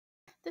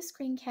This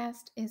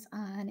screencast is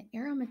on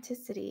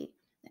aromaticity,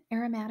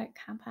 aromatic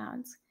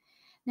compounds.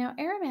 Now,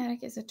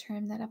 aromatic is a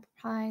term that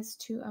applies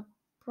to a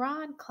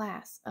broad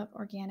class of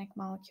organic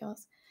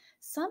molecules.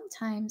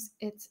 Sometimes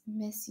it's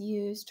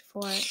misused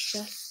for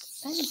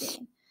just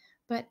benzene,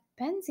 but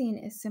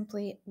benzene is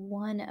simply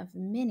one of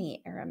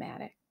many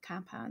aromatic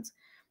compounds.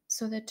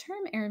 So the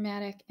term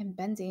aromatic and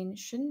benzene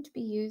shouldn't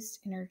be used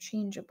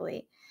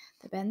interchangeably.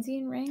 The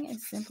benzene ring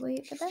is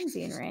simply the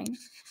benzene ring.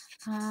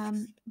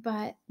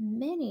 But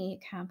many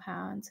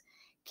compounds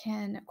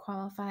can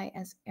qualify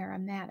as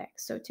aromatic.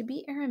 So to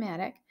be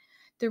aromatic,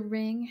 the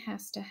ring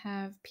has to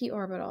have p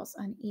orbitals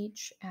on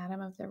each atom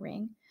of the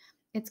ring.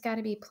 It's got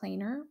to be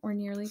planar or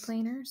nearly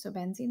planar, so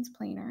benzene's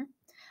planar,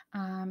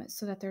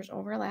 so that there's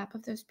overlap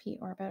of those p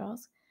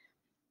orbitals.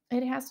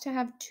 It has to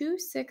have 2,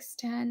 6,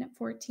 10,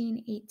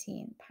 14,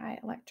 18 pi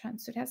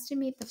electrons. So it has to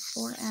meet the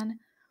 4n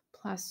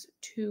plus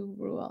 2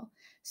 rule.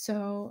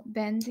 So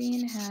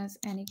benzene has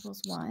n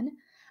equals 1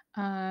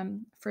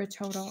 for a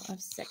total of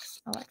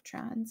 6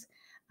 electrons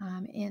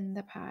in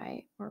the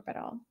pi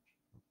orbital.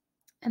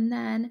 And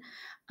then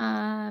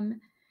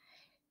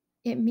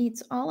it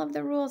meets all of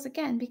the rules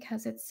again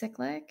because it's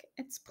cyclic,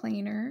 it's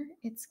planar,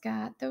 it's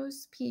got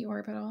those p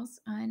orbitals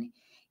on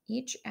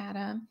each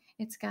atom,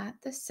 it's got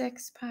the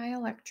 6 pi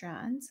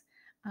electrons,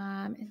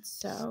 and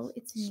so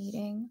it's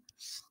meeting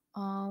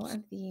all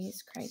of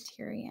these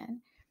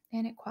criterion,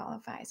 and it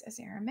qualifies as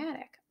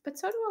aromatic. But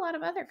so do a lot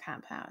of other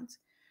compounds.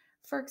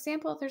 For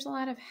example, there's a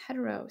lot of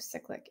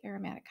heterocyclic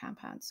aromatic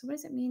compounds. So what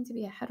does it mean to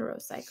be a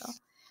heterocycle?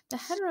 The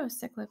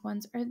heterocyclic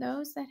ones are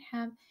those that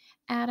have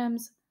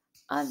atoms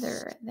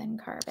other than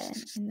carbon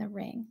in the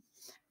ring.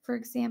 For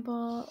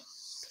example,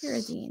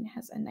 pyridine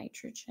has a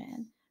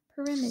nitrogen.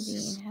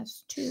 Pyrimidine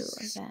has 2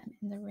 of them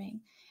in the ring.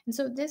 And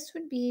so this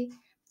would be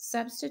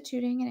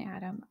substituting an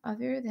atom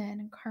other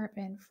than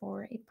carbon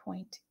for a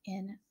point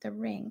in the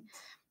ring.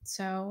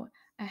 So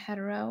a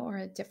hetero or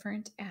a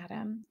different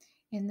atom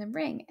in the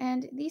ring.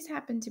 And these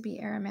happen to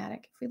be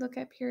aromatic. If we look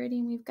at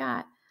pyridine, we've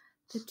got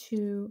the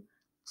 2,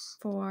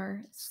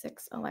 4,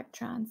 6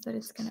 electrons that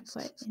it's going to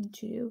put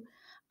into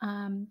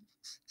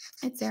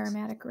its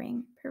aromatic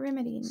ring.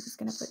 Pyrimidine is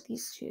going to put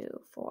these 2,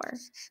 4,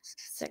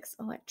 6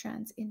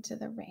 electrons into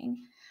the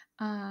ring.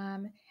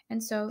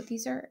 And so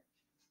these are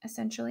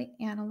essentially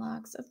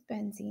analogs of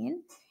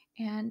benzene,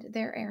 and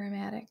they're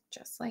aromatic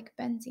just like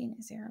benzene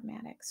is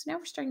aromatic. So now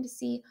we're starting to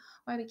see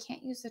why we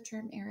can't use the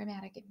term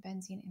aromatic and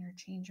benzene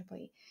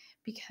interchangeably,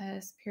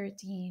 because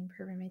pyridine,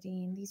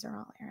 pyrimidine, these are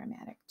all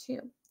aromatic too.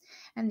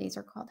 And these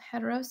are called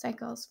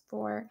heterocycles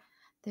for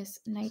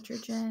this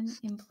nitrogen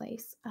in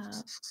place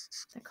of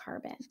the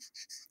carbon.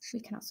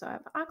 We can also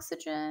have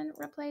oxygen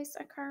replace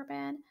a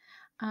carbon,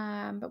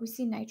 but we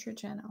see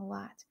nitrogen a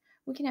lot.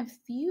 We can have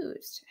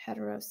fused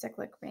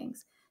heterocyclic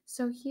rings.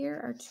 So here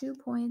are 2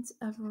 points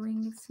of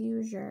ring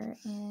fusure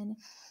in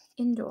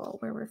indole,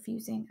 where we're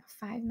fusing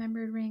a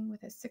 5-membered ring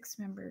with a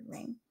 6-membered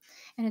ring.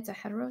 And it's a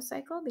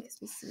heterocycle because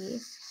we see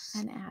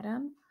an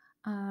atom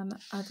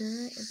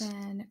other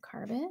than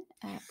carbon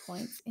at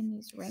points in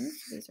these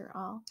rings. These are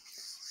all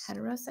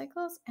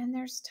heterocycles, and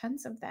there's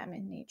tons of them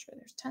in nature.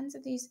 There's tons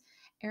of these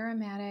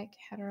aromatic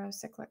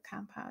heterocyclic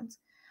compounds.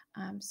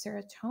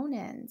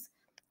 Serotonin's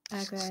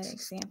a good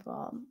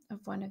example of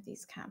one of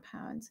these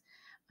compounds.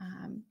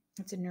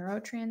 It's a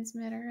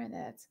neurotransmitter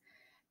that's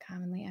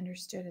commonly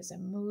understood as a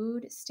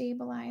mood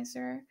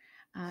stabilizer.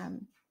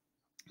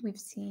 We've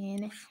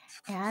seen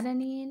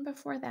adenine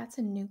before. That's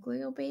a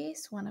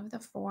nucleobase, one of the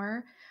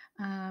 4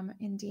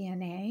 in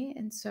DNA.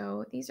 And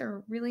so these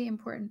are really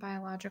important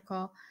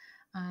biological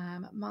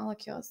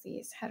molecules,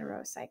 these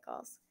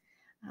heterocycles.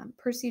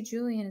 Percy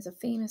Julian is a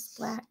famous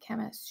Black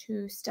chemist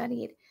who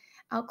studied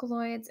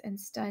alkaloids and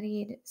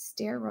studied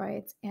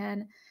steroids.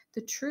 And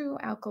the true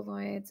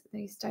alkaloids that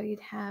he studied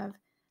have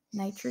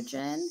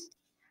nitrogen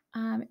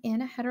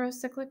in a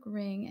heterocyclic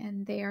ring,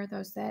 and they are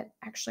those that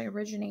actually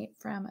originate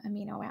from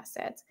amino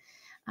acids.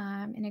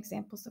 And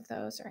examples of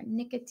those are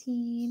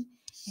nicotine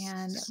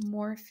and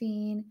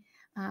morphine.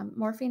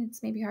 Morphine,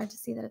 it's maybe hard to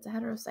see that it's a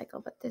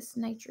heterocycle, but this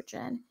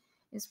nitrogen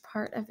is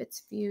part of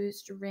its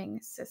fused ring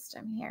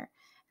system here.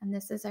 And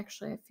this is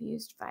actually a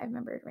fused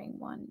 5-membered ring.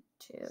 1,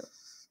 2,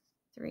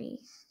 3,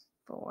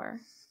 4,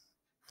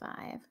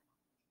 5,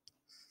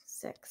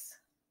 6.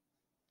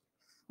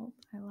 Oh,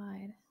 I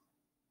lied.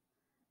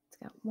 It's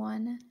got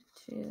 1,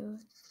 2,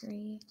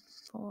 3,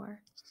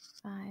 4,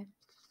 5,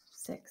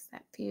 6.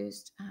 That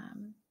fused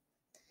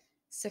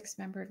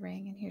 6-membered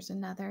ring. And here's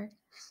another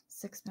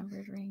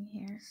 6-membered ring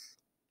here.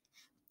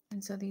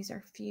 And so these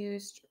are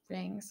fused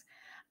rings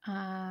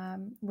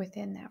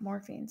within that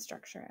morphine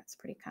structure. It's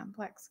pretty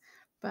complex,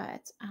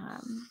 but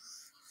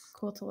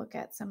cool to look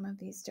at some of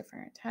these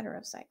different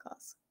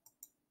heterocycles.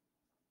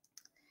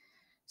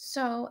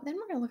 So then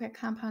we're going to look at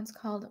compounds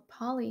called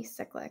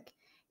polycyclic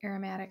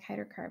aromatic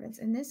hydrocarbons.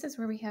 And this is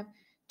where we have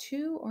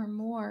 2 or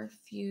more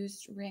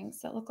fused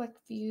rings that look like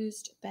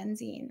fused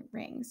benzene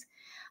rings.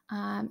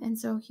 And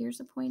so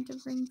here's a point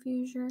of ring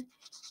fusure.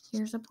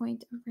 Here's a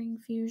point of ring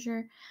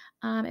fusure.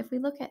 If we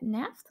look at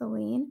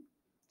naphthalene,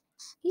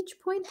 Each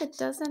point that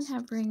doesn't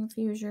have ring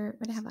fusure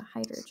would have a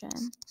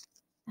hydrogen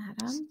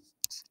atom.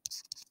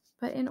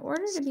 But in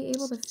order to be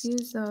able to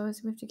fuse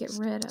those, we have to get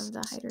rid of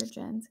the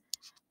hydrogens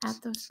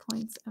at those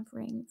points of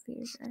ring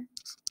fusure.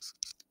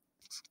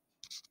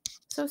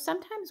 So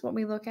sometimes what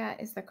we look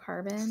at is the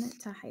carbon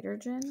to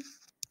hydrogen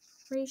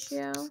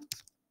ratio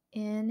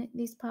in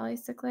these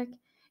polycyclic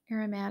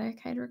aromatic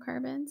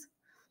hydrocarbons.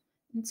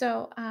 And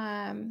so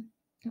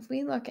if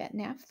we look at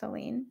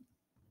naphthalene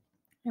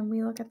and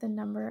we look at the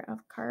number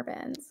of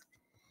carbons,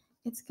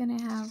 it's going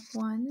to have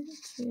 1,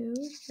 2,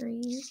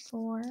 3,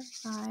 4,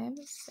 5,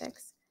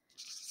 6,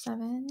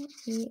 7,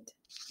 8,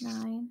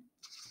 9,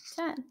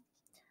 10.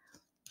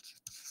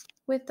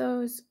 With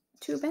those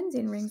two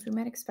benzene rings, we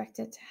might expect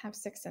it to have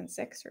 6 and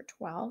 6 or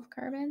 12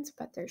 carbons,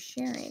 but they're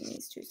sharing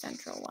these two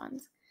central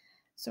ones.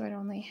 So it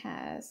only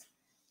has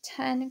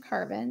 10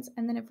 carbons.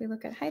 And then if we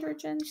look at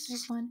hydrogens,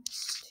 there's 1,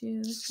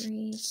 2,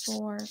 3,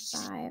 4,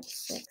 5,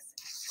 6,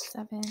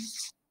 7,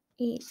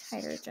 8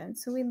 hydrogens.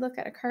 So we look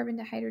at a carbon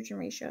to hydrogen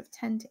ratio of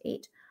 10 to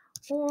 8.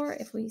 Or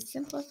if we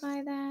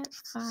simplify that,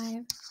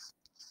 5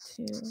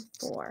 to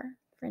 4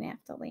 for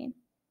naphthalene.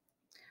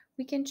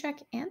 We can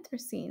check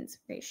anthracene's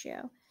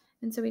ratio.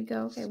 And so we'd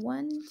go, okay,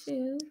 1,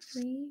 2,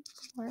 3,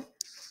 4,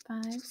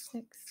 5,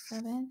 6,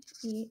 7,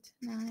 8,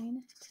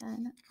 9,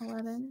 10,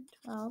 11,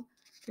 12,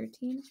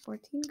 13,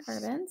 14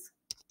 carbons.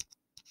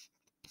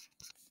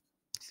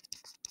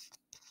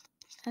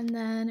 And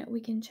then we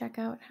can check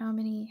out how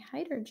many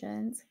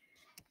hydrogens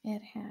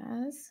it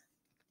has.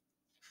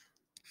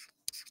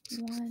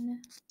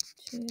 1,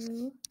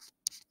 2,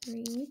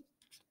 3,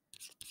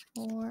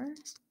 4,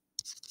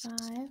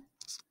 5,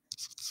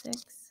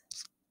 6,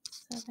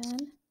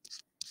 7,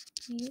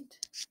 8,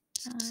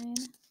 9,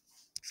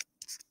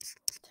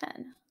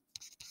 10.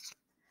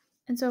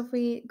 And so if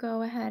we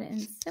go ahead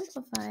and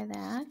simplify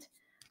that,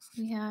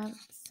 we have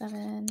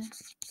 7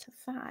 to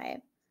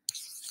 5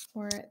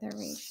 for the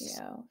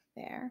ratio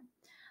there.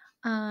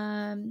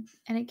 And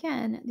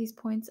again, these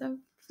points of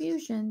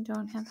fusion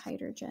don't have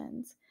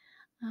hydrogens.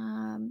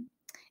 And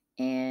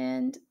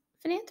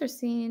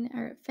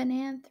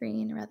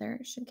phenanthrene rather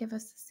should give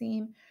us the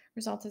same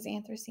result as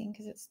anthracene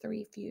because it's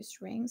 3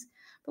 fused rings.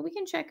 But we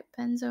can check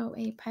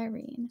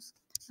benzoapyrene.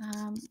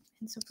 And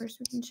so first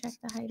we can check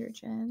the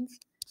hydrogens.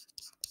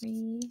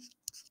 3,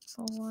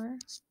 4,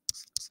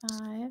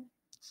 5,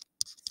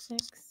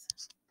 6,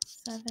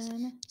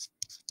 7,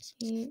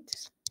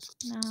 8,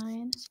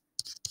 9,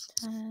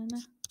 10,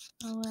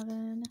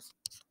 11,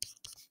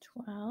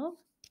 12. So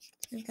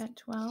we've got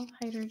 12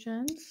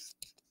 hydrogens.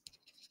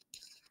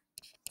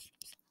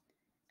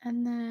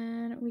 And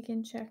then we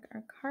can check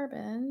our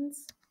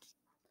carbons.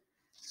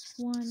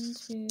 1,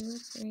 2,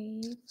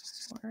 3,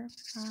 4,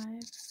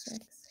 5,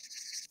 6,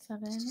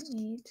 7,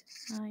 8,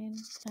 9,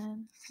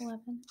 10,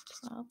 11,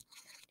 12,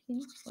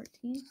 13,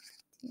 14,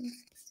 15,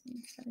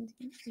 16,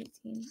 17,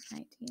 18,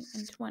 19,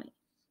 and 20.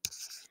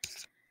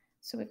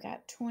 So we've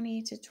got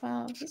 20 to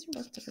 12. These are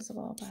both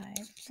divisible by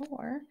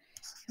 4.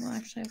 And we'll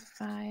actually have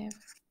 5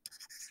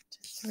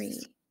 to 3.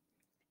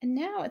 And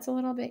now it's a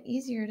little bit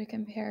easier to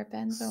compare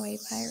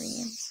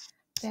benzoapyrene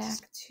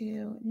back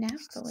to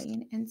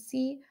naphthalene and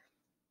see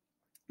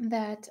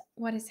that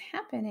what is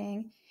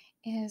happening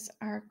is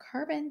our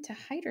carbon to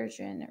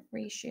hydrogen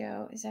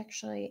ratio is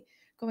actually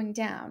going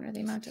down, or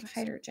the amount of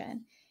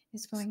hydrogen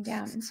is going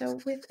down. And so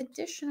with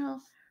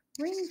additional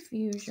ring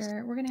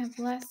fusure, we're going to have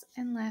less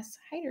and less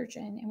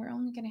hydrogen, and we're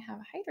only going to have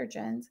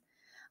hydrogens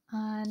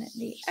on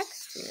the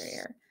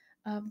exterior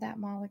of that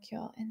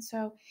molecule. And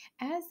so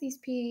as these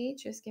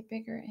pHs get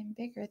bigger and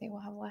bigger, they will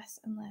have less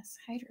and less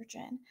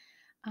hydrogen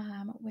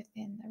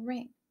within the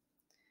ring.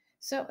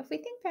 So if we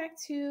think back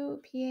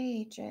to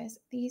PAHs,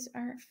 these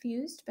are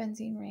fused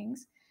benzene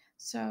rings.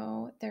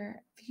 So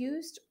they're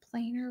fused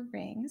planar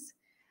rings,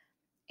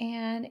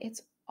 and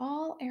it's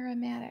all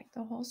aromatic.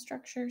 The whole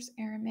structure is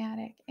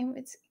aromatic, and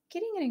it's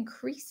getting an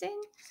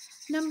increasing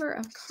number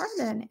of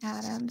carbon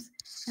atoms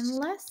and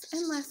less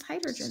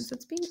hydrogen. So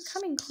it's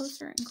becoming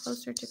closer and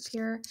closer to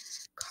pure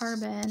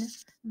carbon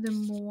the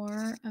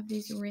more of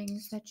these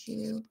rings that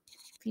you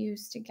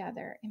fuse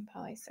together in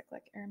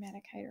polycyclic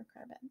aromatic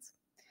hydrocarbons.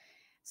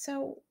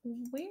 So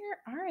where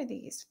are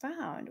these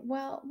found?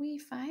 Well, we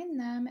find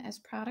them as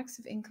products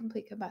of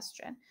incomplete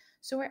combustion.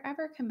 So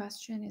wherever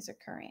combustion is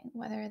occurring,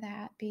 whether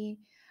that be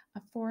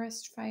a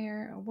forest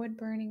fire, a wood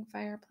burning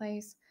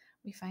fireplace,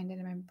 we find it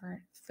in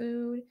burnt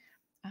food,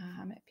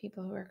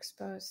 people who are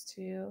exposed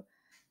to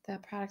the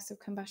products of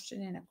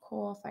combustion in a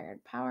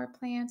coal-fired power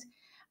plant.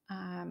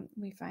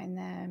 We find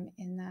them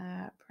in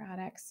the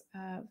products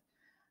of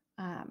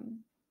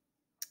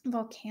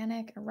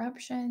volcanic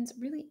eruptions,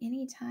 really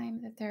any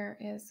time that there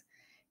is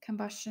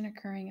combustion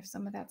occurring. If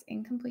some of that's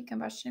incomplete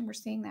combustion, we're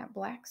seeing that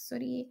black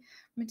sooty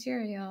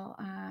material,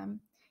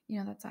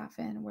 that's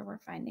often where we're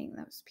finding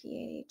those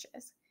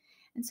PAHs.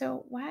 And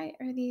so why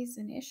are these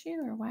an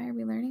issue, or why are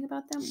we learning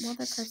about them? Well,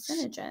 they're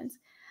carcinogens.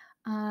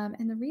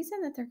 And the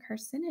reason that they're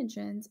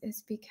carcinogens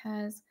is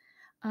because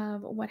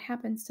of what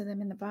happens to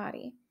them in the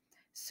body.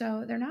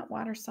 So they're not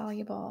water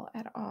soluble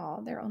at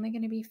all. They're only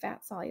going to be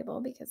fat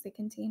soluble because they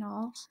contain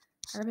all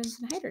carbons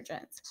and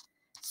hydrogens.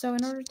 So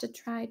in order to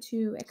try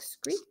to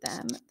excrete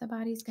them, the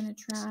body's going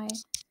to try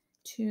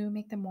to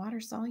make them water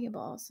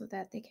soluble so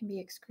that they can be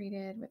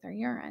excreted with our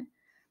urine.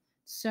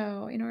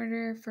 So in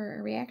order for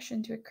a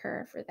reaction to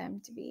occur for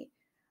them to be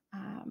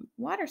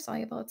water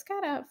soluble, it's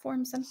got to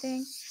form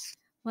something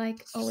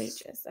like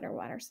OHs that are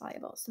water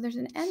soluble. So there's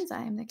an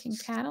enzyme that can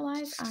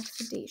catalyze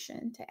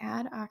oxidation to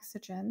add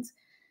oxygens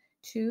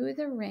to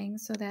the ring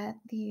so that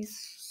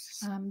these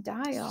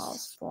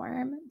diols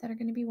form that are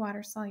going to be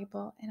water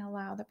soluble and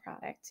allow the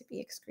product to be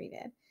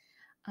excreted.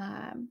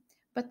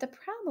 But the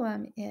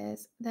problem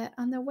is that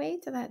on the way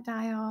to that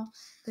diol,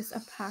 this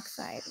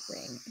epoxide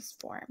ring is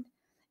formed.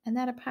 And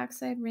that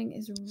epoxide ring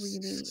is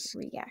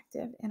really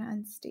reactive and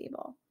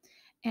unstable.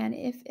 And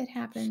if it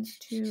happens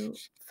to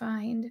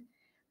find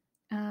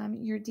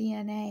your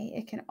DNA,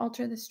 it can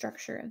alter the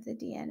structure of the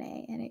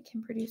DNA and it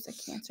can produce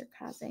a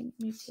cancer-causing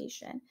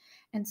mutation.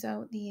 And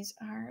so these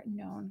are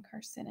known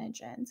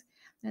carcinogens.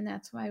 And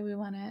that's why we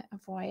want to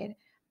avoid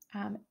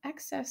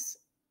excess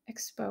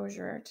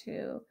exposure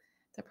to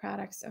the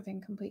products of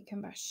incomplete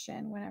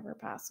combustion whenever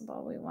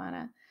possible. We want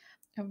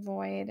to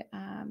avoid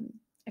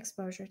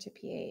exposure to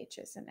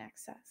PAHs in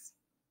excess.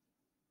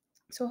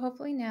 So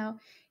hopefully now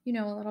you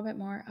know a little bit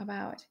more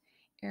about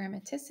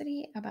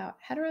aromaticity, about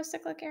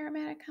heterocyclic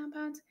aromatic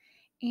compounds,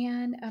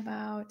 and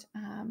about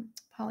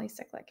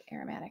polycyclic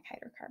aromatic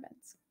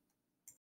hydrocarbons.